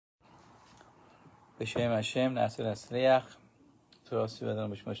בשם השם נעשה להצליח תרוסי بدن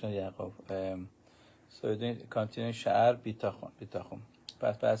بشمشون یعقوب. So we're doing continuing شعر بیتاخون.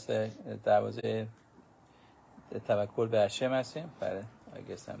 پس دروازه توکل به هشم هستیم. بله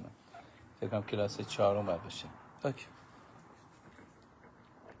I guess فکر کنم کلاس 4 باید باشه. Okay.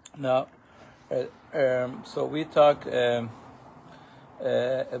 Now so we are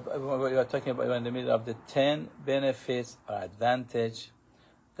talking about in the middle of the 10 benefits or advantage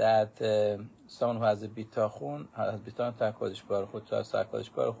that someone who has a bitachon has bitachon HaKadosh Baruch Hu, trust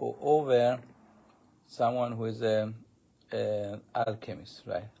HaKadosh Baruch Hu over someone who is a alchemist,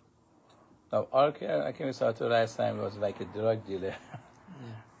 right? Now, alchemist at the last time was like a drug dealer.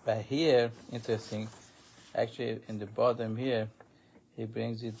 But here, interesting, actually in the bottom here, he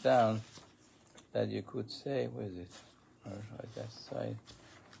brings it down that you could say, where is it? Right that side.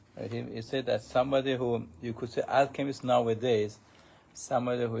 Right here, he said that somebody who, you could say alchemist nowadays,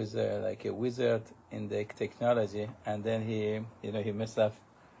 somebody who is like a wizard in the technology, and then he messed up,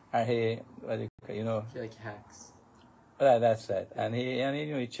 and he like hacks. Right, that's right. And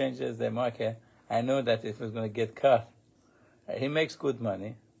he changes the market. I know that if he's going to get caught, he makes good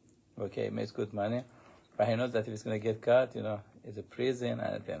money. Okay, he makes good money, but he knows that if he's going to get caught, it's a prison,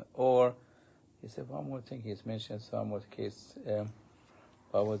 and then or he said one more thing. He's mentioned some more case.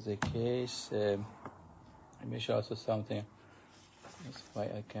 What was the case? He mentioned also something. That's why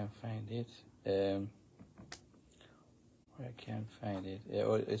I can't find it. I can't find it.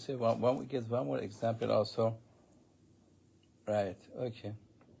 Or I say we get one more example also. Right. Okay.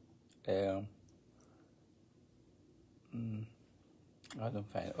 I don't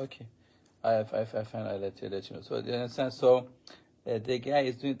find it. Okay. I find. I'll let you know. So you understand? So the guy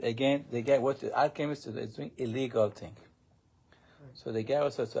is doing again. The guy, what the alchemist is doing, illegal thing. So the guy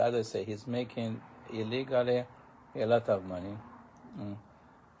also, so as I say, he's making illegally a lot of money.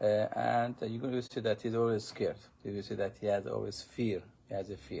 And you're going to see that he's always scared. You will see that he has always fear. He has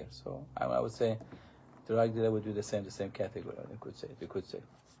a fear. So I would say drug dealer would do the same category. You could say.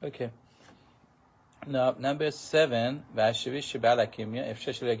 Okay. Now number 7. یهودیش بالکیمیا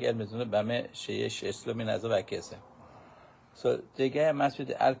افشاش لگل مزونه بمه شیش اسلامی نزا و کیسه. So the guy must be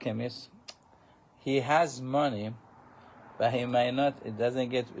the alchemist. He has money, but he might not. It doesn't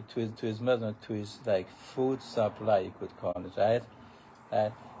get to his mother, to his like food supply. You could call it, right?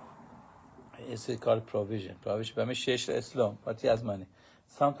 It's called provision. Provision. But shesh Islam, but he has money.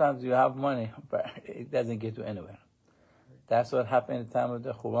 Sometimes you have money, but it doesn't get you anywhere. That's what happened in the time of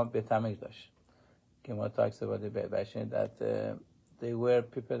the Churban Beit HaMikdash. Gemara talks about the Beit that they were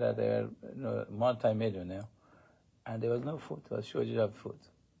people that they were multi-millionaire, and there was no food. There was shortage of food.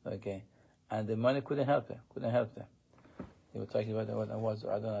 Okay, and the money couldn't help them. They were talking about what was.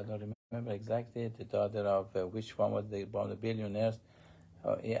 I don't remember exactly. The daughter of which one was one of the billionaires.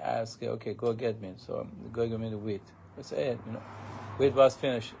 He asked, okay, go get me. So go get me the wheat. I said, wheat was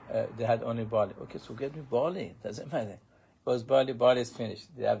finished. They had only barley. Okay, so get me barley. Doesn't matter. Because barley is finished.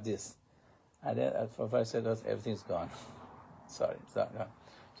 They have this. And then at I said, everything's gone. Sorry. So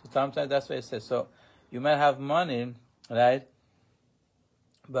sometimes that's what it says. So you might have money, right?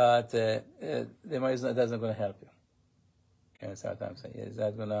 But the money doesn't going to help you. You understand what I'm saying? It's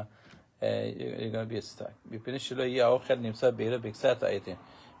not going to... you're going to be stuck.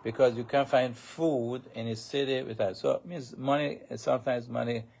 Because you can't find food in a city without. So it means sometimes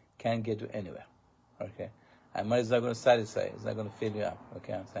money can't get you anywhere. Okay? And money is not going to satisfy. It's not going to fill you up.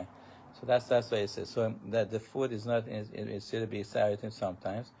 Okay, I'm saying. So that's what it says. So that the food is not in a city be exciting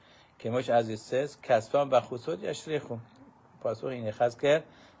sometimes. Kemosh as it says, Kaspan bachusot yashrichu. Pasuk in Yechazkel,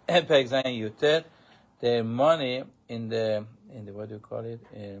 Persian Jewish the money in the what do you call it?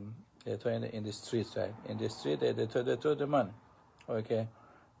 They throw in the streets, right? In the street, they throw the money. Okay,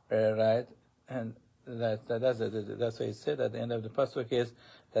 right? And that's what it said at the end of the pasuk is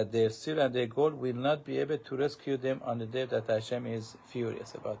that their silver and their gold will not be able to rescue them on the day that Hashem is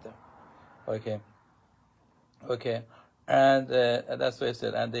furious about them. Okay, and that's what it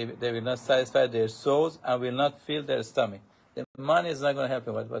said. And they will not satisfy their souls and will not fill their stomach. The money is not going to help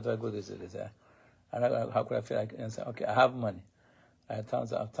you. What good is it? How could I feel like and say, okay, I have money. I have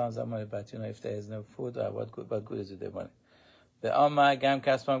tons of money, but if there is no food, what good is it, the money?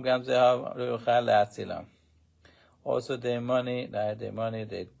 Also, their money,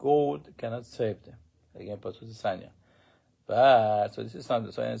 their gold cannot save them. Again, but so this is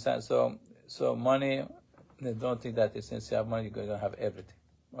something. So money. They don't think that since you have money, you're going to have everything.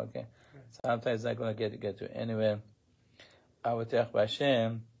 Okay, sometimes it's not going to get you anywhere. Someone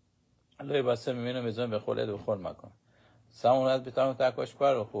has become HaKadosh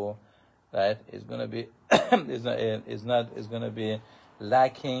Baruch Hu, right? Is going to be is going to be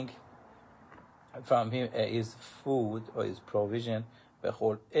lacking from him his food or his provision.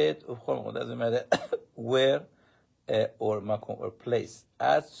 Doesn't matter where or makom or place.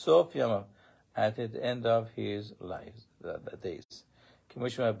 At Sof Yamav, at the end of his life, the days. So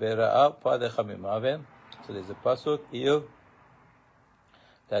there's a pasuk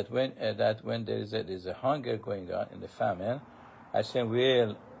that when there is a hunger going on in the famine, Hashem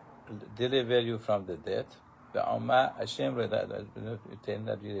will deliver you from the death. Hashem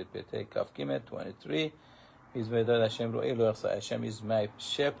 23. Hashem is my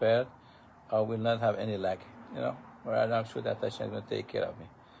shepherd. I will not have any lack. Or I'm sure that Hashem is going to take care of me.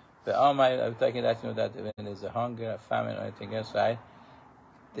 But I'm talking that that when there's a hunger, a famine, or anything else, right?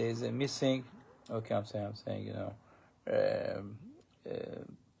 There's a missing. Okay, I'm saying,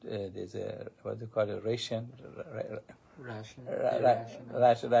 there's a what do you call it? Ration. Ration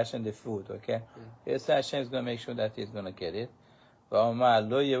the food. Okay. Yes, Hashem is going to make sure that he's going to get it. Again,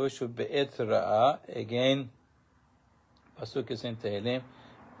 pasuk is in Tehillim.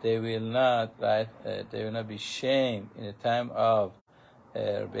 They will not, right? They will not be shamed in the time of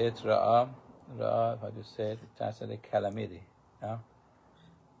Be'et Ra'ah. Ra'ah, how do you say it? It stands for the calamity. Yeah?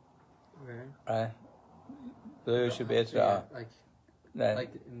 Right? So you should Be'et Ra'ah.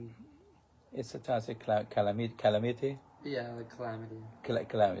 It's a time of calamity. Yeah, like calamity.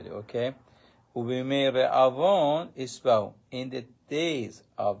 Calamity, okay? Ubimei Re'avon isbau. In the days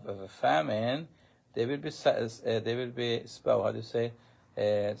of a famine, they will be isbau. How do you say?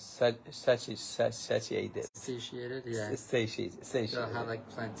 Satiated. Satiated, yeah. Satiated. They'll have like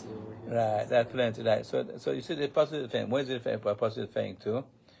plenty over here. Right, that's plenty. Right. So you see the positive thing. What is the positive thing too?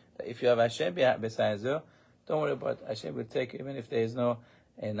 That if you have Hashem besides you, don't worry about Hashem will take, even if there is no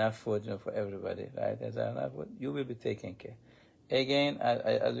enough food for everybody. Right? There's enough food, you will be taken care. Again,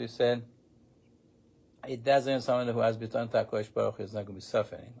 as we said, it doesn't mean someone who has Bita HaKadosh Baruch Hu is not going to be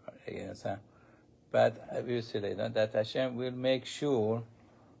suffering. Again, but we will see later that Hashem will make sure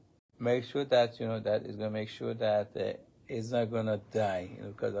that that is going to make sure that it's not going to die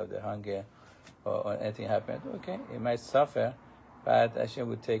because of the hunger or anything happened. Okay, he might suffer, but Hashem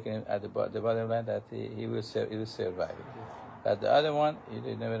will take him at the bottom line that he will survive. But the other one,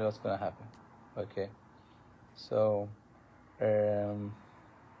 you never know what's going to happen. Okay, so we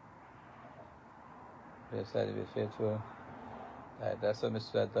decided to be faithful. That's what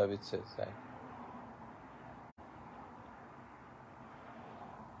Mr. David says. Right?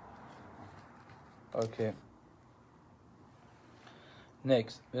 Okay.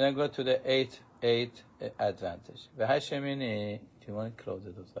 Next, we're going to go to the eighth advantage. Do you want to close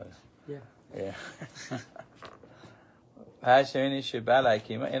it? Yeah. Yeah.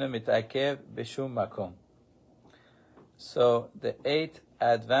 So the eighth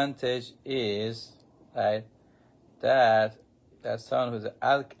advantage is right that someone who's an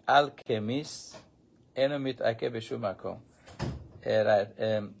alchemist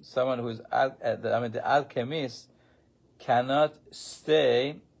someone who's the alchemist cannot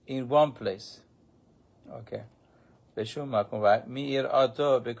stay in one place. Okay. Because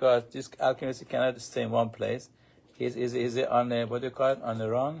this alchemist cannot stay in one place. He's on what do you call it? On the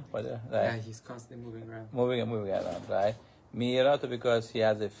run? Yeah, he's constantly moving around. Moving around, right? Because he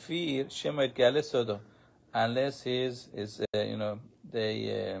has a fear, unless he's what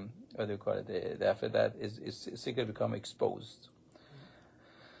do you call it? After that is secret become exposed.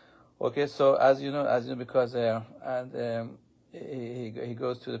 Okay, so as you know, because he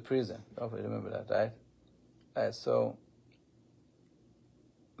goes to the prison. Hopefully, remember that, right? So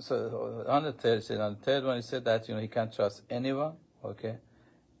on the third one, he said that he can't trust anyone. Okay,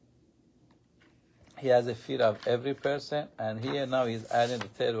 he has a fear of every person, and here now he's adding the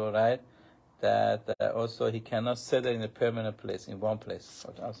third one, right? That also he cannot settle in a permanent place, in one place.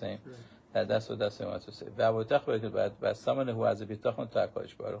 What I'm saying. Right. That's what I want to say. But someone who has a bitachon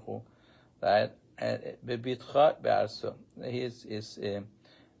HaKadosh Baruch Hu, right?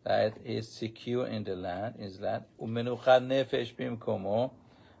 He is secure in the land, in his land.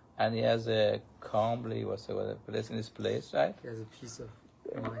 And he has a calmly, place in his place, right? He has a peace of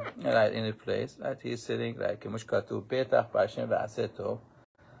mind. Right, in a place, right? He's sitting like have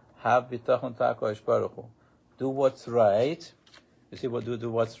bitachon HaKadosh Baruch Hu. Do what's right. You see what do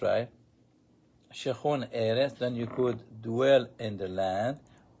what's right. Shechon eretz, then you could dwell in the land.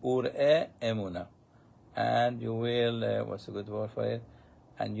 Ur'e emuna, and you will what's a good word for it?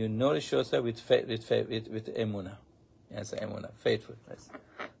 And you nourish yourself with emuna. Yes, emuna, faithfulness.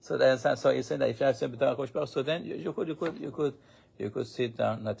 So he said that if you have some bitachon HaKadosh Baruch Hu, so then you could sit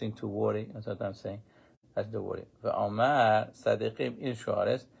down, nothing to worry. That's what I'm saying. That's the worry. V'amar sadiqim in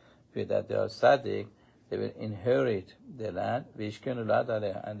shuares, that they are sadiq, they will inherit the land,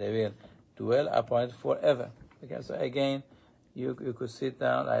 and they will dwell upon it forever. Okay, so again, you could sit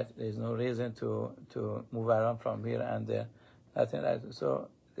down, right? There's no reason to move around from here and there. Nothing like that. So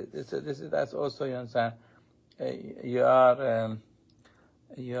that's also, you understand, you are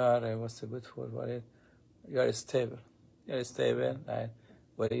what's the good word for it? You are stable. You're stable, right?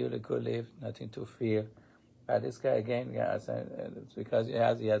 Where you could live, nothing to fear. But this guy again, it's because he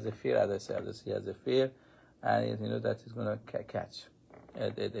has a fear, as I said, he has a fear, and you know that he's going to catch.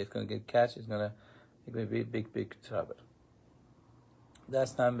 It's going to get catch. It's going to be big trouble.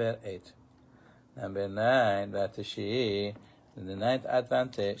 That's number 8. Number 9, that she, the 9th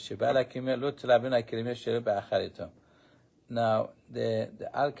advantage. Now, the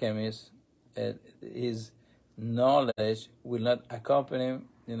alchemist, his knowledge will not accompany him,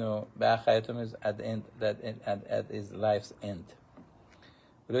 you know, at the end, at his life's end.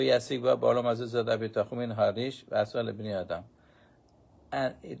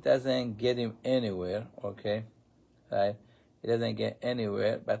 And it doesn't get him anywhere, okay, right? It doesn't get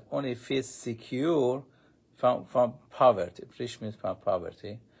anywhere, but only feels secure from poverty. Rich means from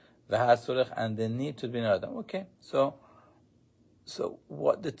poverty. And the need to be an Adam. Okay, so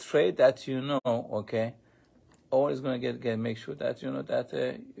what the trade that you know, okay, always going to get make sure that you know that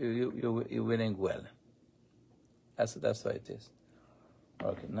you're winning well. That's what it is.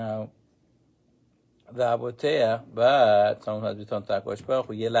 Okay, now the abotea, but someone has been takosh baruch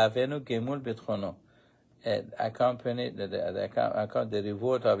yelavenu gemul bitchono. Accompany the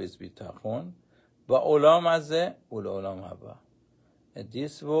reward of his bitachon. Ba olam hazeh ul olam haba.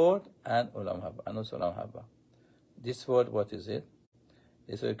 This word and olam haba, and also olam haba. This word, what is it?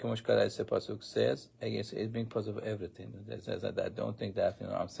 This word, the pasuk says, I guess it's being part of everything. I don't think that, you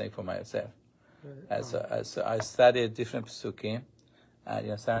know, I'm saying for myself. Right. So I studied different pasukim, and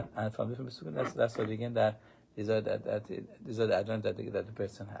you understand, and from different pasukim, that's what again that these are the advantages that the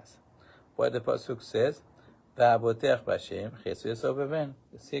person has. What the pasuk says, "Va'abotech b'Hashem chesu yisov b'ben."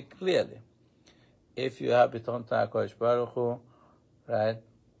 You see clearly, if you have biton ta'akosh baruch Hu, right?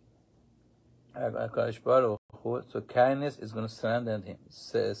 Akash baruch Hu, so kindness is going to surround him,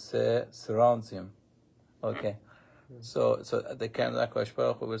 surrounds him. Okay, so the kind of Akash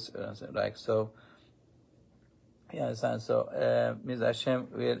baruch Hu was like so. You understand? So means Hashem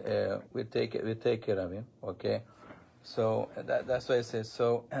will take care of him. Okay, so that's why he says.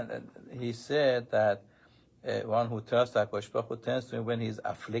 So and he said that one who turns to Akash baruch Hu turns to him when he's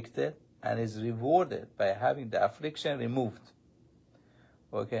afflicted and is rewarded by having the affliction removed.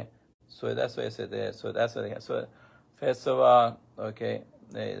 Okay. So that's what I said there. So that's what I got. So first of all, okay,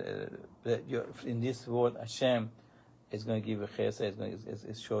 in this world, Hashem is going to give you chesed.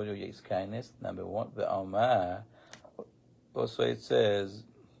 It's show you His kindness. Number one, the also it says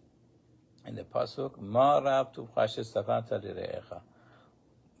in the pasuk, "Ma rab tu chashes savanta lirecha."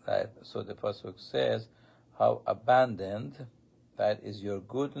 Right. So the pasuk says, "How abundant that is your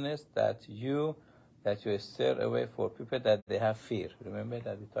goodness that you steer away for people that they have fear." Remember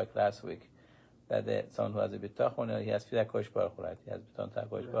that we talked last week that someone who has a bitachon, he has fear Kosh Baruch Hu, right? He has biton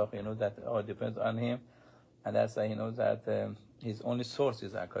Kosh Baruch Hu. You know that all depends on him, and that's why he knows that his only source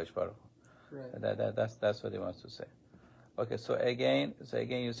is Kosh Baruch Hu. Right. That's what he wants to say. Okay, so again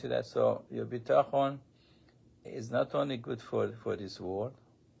you see that so your bitachon is not only good for this world,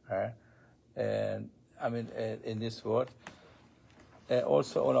 right? And I mean in this world.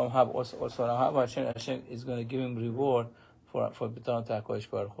 Also, olam haba, Hashem is going to give him reward for bitan ta'akosh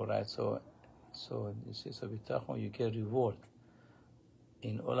baruch Hu, right? So you see, so bitachon you get reward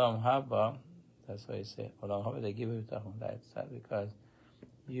in olam haba. That's why I say olam haba they give you bitachon, right? Because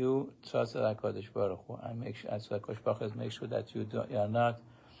you trust Hakadosh Baruch Hu and make sure, as Hakadosh Baruch Hu, make sure that you are not.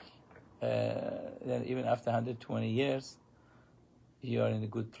 Then even after 120 years, you are in a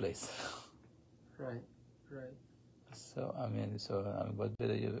good place. Right. So I mean, what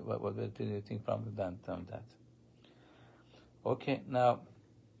better you think from that? Okay, now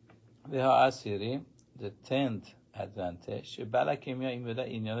the Asiri, the 10th advantage.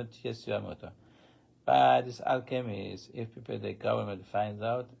 But this alchemist, if people, the government finds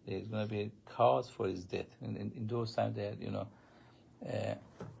out, there's going to be a cause for his death. In those times, that you know,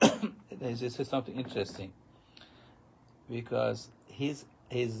 there's something interesting because his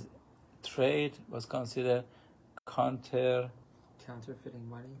trade was considered counterfeiting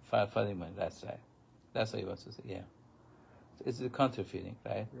money. Fighting money. That's right. That's what he wants to say. Yeah, it's the counterfeiting,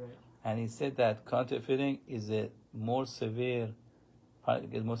 right? Right. And he said that counterfeiting is a more severe,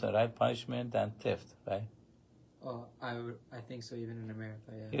 right punishment than theft, right? Oh, I think so. Even in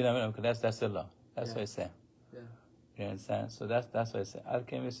America, yeah. Even in America, that's the law. That's what I say. Yeah. You understand? So that's what I say.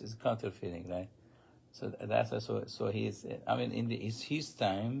 Alchemist is counterfeiting, right? So that's so he's. I mean, in his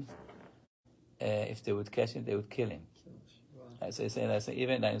times, if they would catch him, they would kill him. Wow. So he's saying that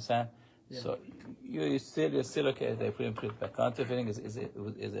even understand. Yeah. So you're still okay. They put him through. But counterfeiting is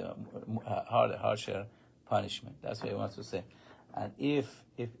a harsher punishment. That's what he wants to say. And if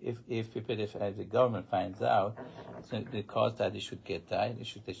people, if the government finds out, it's the cause that he should get died,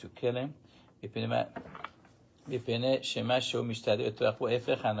 they should kill him. Because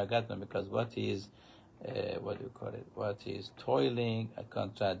what he is, what do you call it? What he is toiling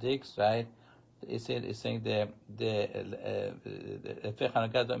contradicts, right? It's saying the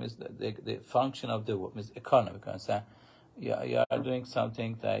function of the world is economy. You are doing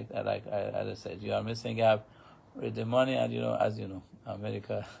something like as I said, you are messing up with the money, and as you know,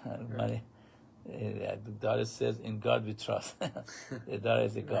 America money. The dollar says, "In God we trust." The dollar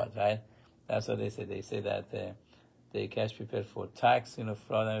is the God, right? That's what they say. They say that they catch people for tax,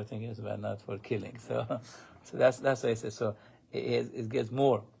 fraud and everything else, but not for killing. So that's what I say. So it gets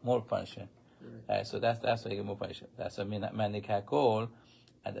more punishment. Right. So that's why you get more punishment. That's what Manik Hakol,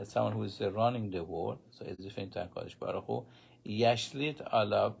 and that's someone who is running the war. So it's different to HaKadosh Baruch Hu. Yashlit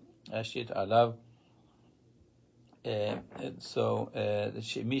alav. So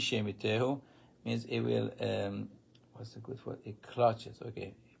Mishemitehu means it will. What's the good word? It clutches.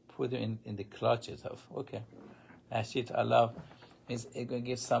 Okay, put him in the clutches of. Okay, Yashlit alav means it going to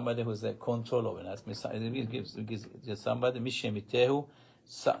give somebody who's a control over. That means it gives somebody Mishemitehu.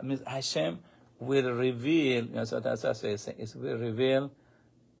 Means Hashem will reveal, so that's what it's saying. It will reveal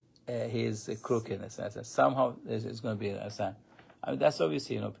his crookedness. Somehow it's going to be a sign. I mean, that's what we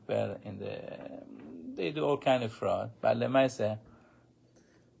see, people they do all kind of fraud. But Lemaise,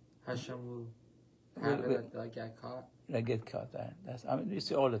 Hashem will have it get caught. They get caught. I mean, we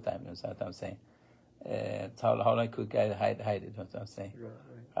see all the time. That's what I'm saying. How long could guy hide it? What I'm saying.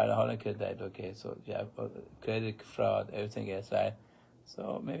 Right. How long could that? Okay, so you have credit fraud, everything else, right?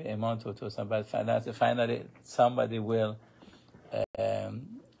 So maybe a month or two, finally somebody will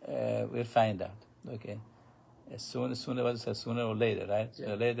find out. Okay, sooner or later, right? Yeah.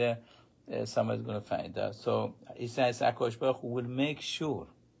 So later, somebody's going to find out. So it says HaKadosh Baruch Hu will make sure,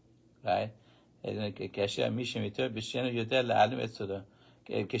 right? When he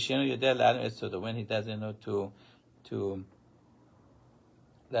doesn't know to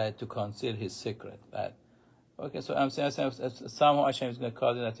conceal his secret, right? Okay, so I'm saying somehow Hashem is going to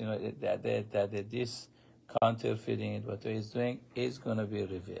cause it that that this counterfeiting, what he is doing, is going to be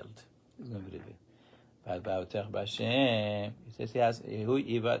revealed. It's going to be revealed. But Hashem, he says he has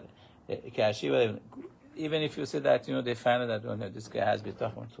even if you say that they find out that this guy has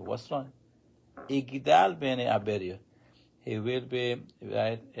bitachon, so what's wrong? Igdal bene aberio. He will be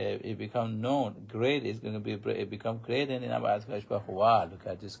right. He become known. Great is going to become great in our wow, look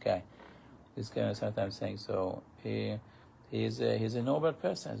at this guy. This guy is sometimes saying so. He's a noble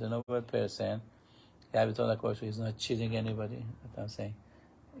person. He's a noble person. He's not cheating anybody. What I'm saying,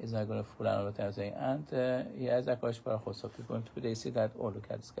 he's not going to fool around. What I'm saying, and he has a HaKadosh Baruch Hu. So people they see that. Oh, look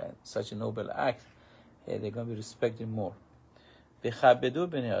at this guy. Such a noble act. They're going to be respecting more. V'chabedu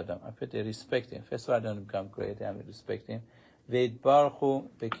b'nei adam. I put they respect him. First of all, I don't become great. I respect him. V'yitbaruchu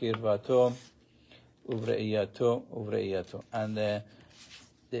b'kirvato uvreiyato. And the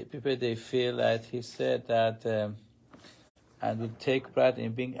people they feel that he said that and will take pride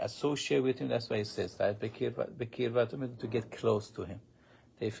in being associated with him. That's why he says that b'kirvato means to get close to him.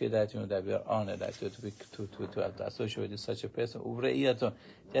 They feel that that we are honored that to associate with such a person. Uvreiyato.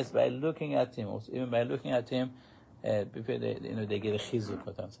 Just by looking at him, also, even by looking at him. People, they get a chizuk.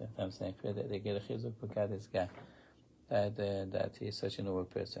 What I'm saying, they get a chizuk. Look at this guy, that he's such a noble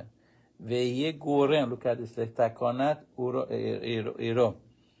person. Ve'ye gorem. Look at this. Takonat iro.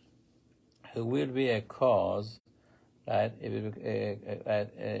 He will be a cause, right? It will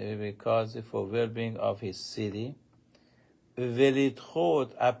be a cause for well-being of his city.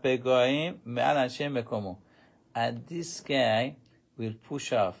 Ve'litchot apegoim me'al anshe mekomo. And this guy will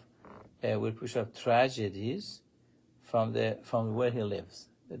push off tragedies from where he lives,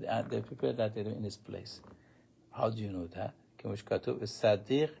 the people that are in his place. How do you know that?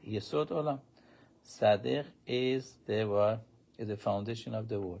 Sadiq Yesod Olam. Sadiq is the foundation of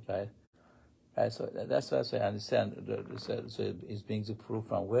the world, right? Right. So that's what I understand. So it's being the proof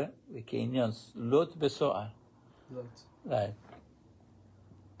from where the Kenyans Lot Besoar. Right.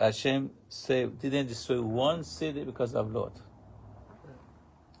 Hashem didn't destroy one city because of Lot.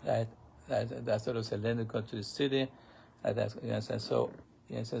 Right. That's what I said. Then they go to the city. So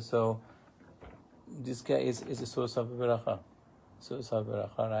this guy is a source of beracha,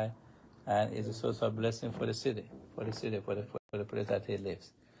 right? And is a source of blessing for the city, for the place that he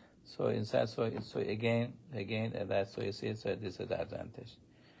lives. So inside, so again, and that's so you see, so this is the advantage.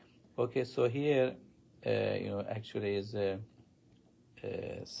 Okay, so here, actually is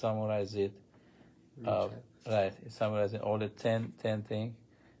summarize it. Right, summarizing all the 10 things,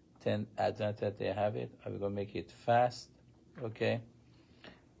 10 advantages that they have it. I'm going to make it fast, okay?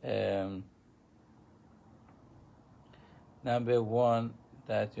 Number one,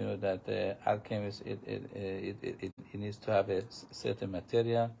 that that the alchemist it needs to have a certain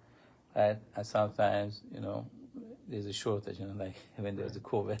material, right? And sometimes there's a shortage, like when there's a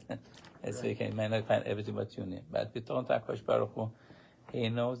COVID, and so you might not find everything what you need. But B'torah HaKadosh Baruch Hu, he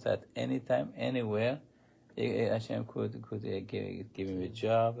knows that anytime, anywhere, Hashem could give him a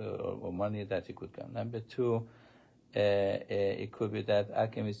job or money that he could come. Number two, it could be that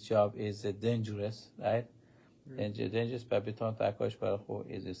alchemist's job is dangerous, right? Dangerous, but B'torah HaKadosh Baruch Hu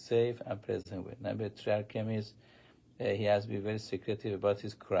is safe and present with. Number three, alchemist, he has to be very secretive about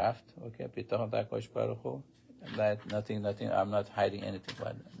his craft. Okay, B'torah HaKadosh Baruch Hu, nothing. I'm not hiding anything,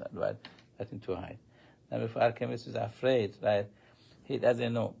 right? Nothing to hide. Number four, alchemist is afraid, right? He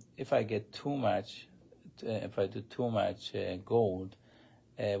doesn't know if I get too much. If I do too much gold,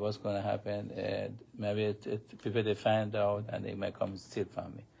 what's going to happen? Maybe people they find out and they might come and steal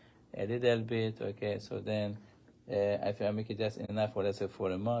from me a little bit. Okay, so then if I make it just enough for, let's say,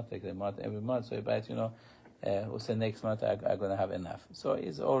 for a month, like a month every month, so but what's the next month I'm going to have enough. So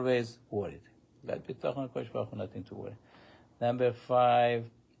he's always worried. But nothing to worry. Number five,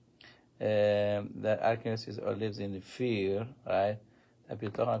 the alchemist lives in fear, right?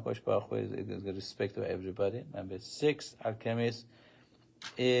 B'torah HaKadosh Baruch Hu is respect to everybody. Number six, alchemist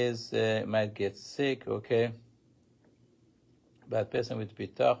might get sick, okay? But person with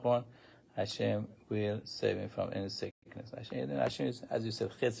bitachon, Hashem will save him from any sickness. Hashem is, as you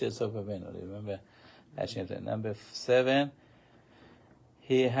said, remember Hashem. Number seven,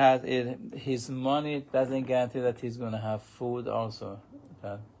 he has his money doesn't guarantee that he's going to have food also.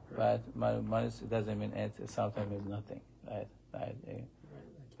 But money doesn't mean anything. Sometimes means nothing, right?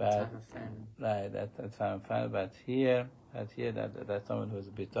 That's fine. But here, that someone who's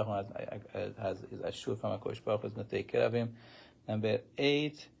bitachon is assured from HaKadosh Baruch Hu is going to take care of him. Number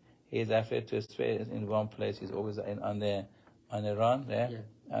eight, he is afraid to stay in one place. He's always on the run,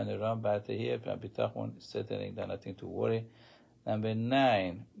 on the run. But here, bitachon certainly nothing to worry. Number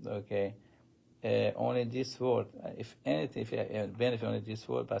nine, okay, only this world. If anything, if you benefit only this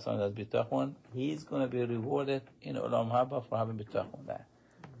world, by someone that's bitachon, he's going to be rewarded in Olam Haba for having bitachon.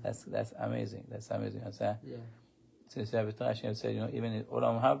 That's amazing. That's amazing. Yeah. Since Hashem said, even in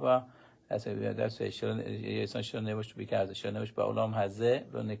Olam Haba, that's a shel nevush because shel nevush ba'olam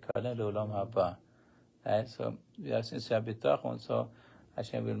hazeh lo nikalen le'olam haba. Right. So since you have bitachon, so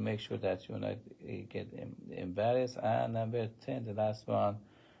Hashem will make sure that you not get embarrassed. And number 10, the last one,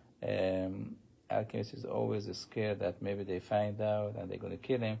 alchemist is always scared that maybe they find out and they're going to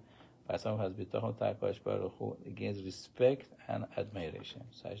kill him. But someone has bitachon HaKadosh Baruch Hu against respect and admiration.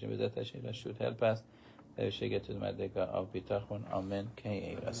 So Hashem should help us that we should get to the madrega of bitachon. Amen.